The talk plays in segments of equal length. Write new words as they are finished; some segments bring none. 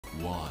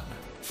one.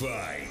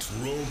 Fight,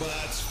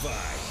 robots,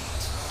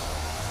 fight.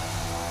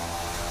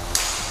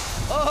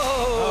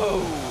 Oh!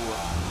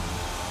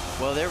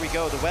 Well, there we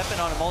go. The weapon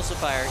on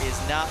Emulsifer is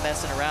not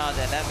messing around,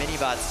 and that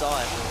mini-bot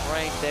saw it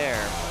right there.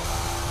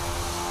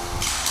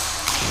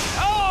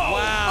 Oh,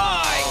 wow.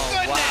 My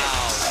goodness!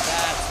 Wow,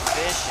 that's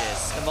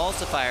vicious.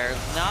 Emulsifer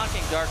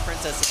knocking Dark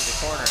Princess into the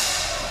corner.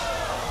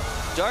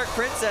 Dark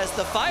Princess,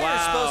 the fire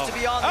is supposed to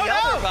be on the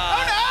other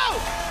bot. Oh, no!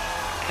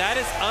 That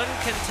is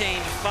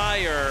uncontained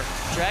fire.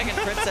 Dragon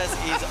Princess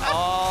is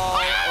all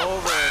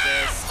over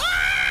this.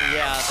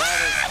 Yeah, that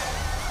is...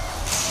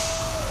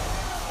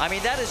 I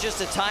mean, that is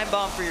just a time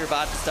bomb for your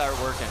bot to start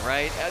working,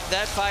 right?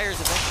 That fire is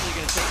eventually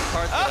going to take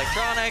apart the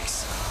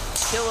electronics,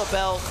 kill a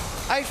belt.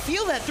 I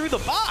feel that through the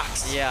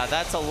box. Yeah,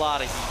 that's a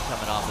lot of heat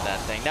coming off of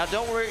that thing. Now,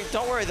 don't worry.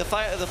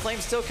 The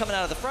flame's still coming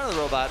out of the front of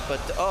the robot, but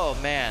oh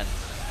man.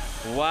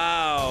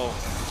 Wow.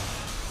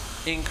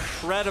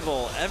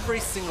 Incredible every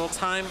single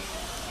time.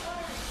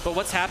 But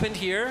what's happened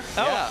here?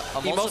 Yeah,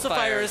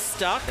 Emulsifer is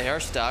stuck. They are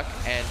stuck,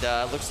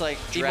 and looks like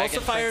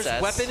Dragon Emulsifer's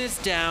Princess. weapon is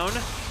down.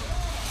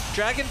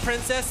 Dragon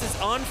Princess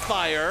is on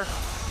fire.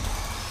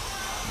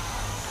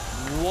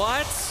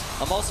 What?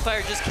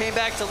 Emulsifer just came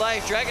back to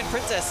life. Dragon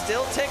Princess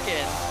still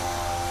ticking.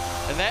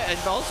 And that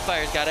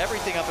Emulsifer's got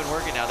everything up and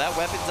working now. That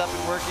weapon's up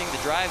and working.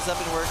 The drive's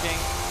up and working.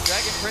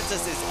 Dragon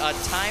Princess is a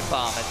time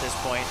bomb at this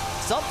point.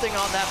 Something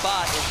on that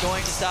bot is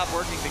going to stop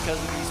working because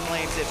of these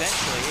flames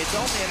eventually. It's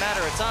only a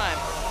matter of time.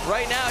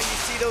 Right now, you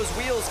see those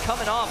wheels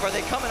coming off. Are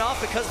they coming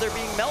off because they're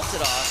being melted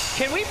off?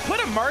 Can we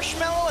put a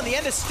marshmallow on the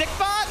end of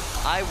Stickbot?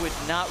 I would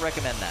not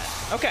recommend that.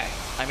 Okay.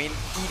 I mean,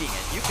 eating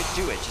it. You could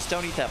do it. Just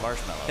don't eat that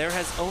marshmallow. There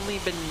has only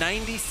been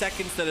 90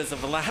 seconds that has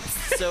elapsed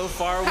so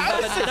far. We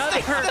How have is this another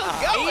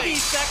thing 80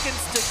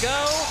 seconds to go.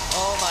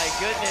 Oh my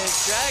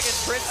goodness. Dragon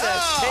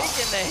Princess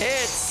taking the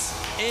hits.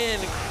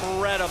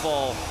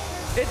 Incredible.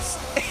 It's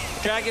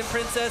Dragon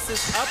Princess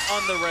is up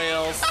on the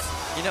rails.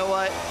 You know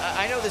what?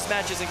 I know this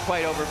match isn't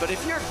quite over, but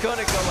if you're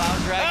gonna go out,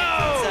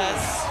 Dragon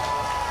Princess,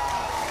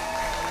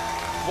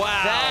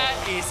 Wow.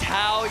 that is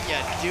how you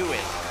do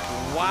it.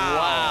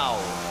 Wow.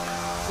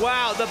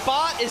 wow, the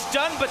bot is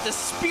done, but the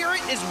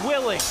spirit is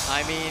willing.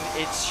 I mean,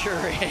 it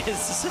sure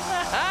is.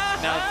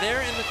 Now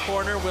there in the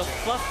corner will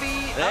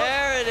Fluffy.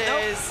 There it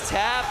is.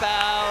 Tap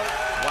out.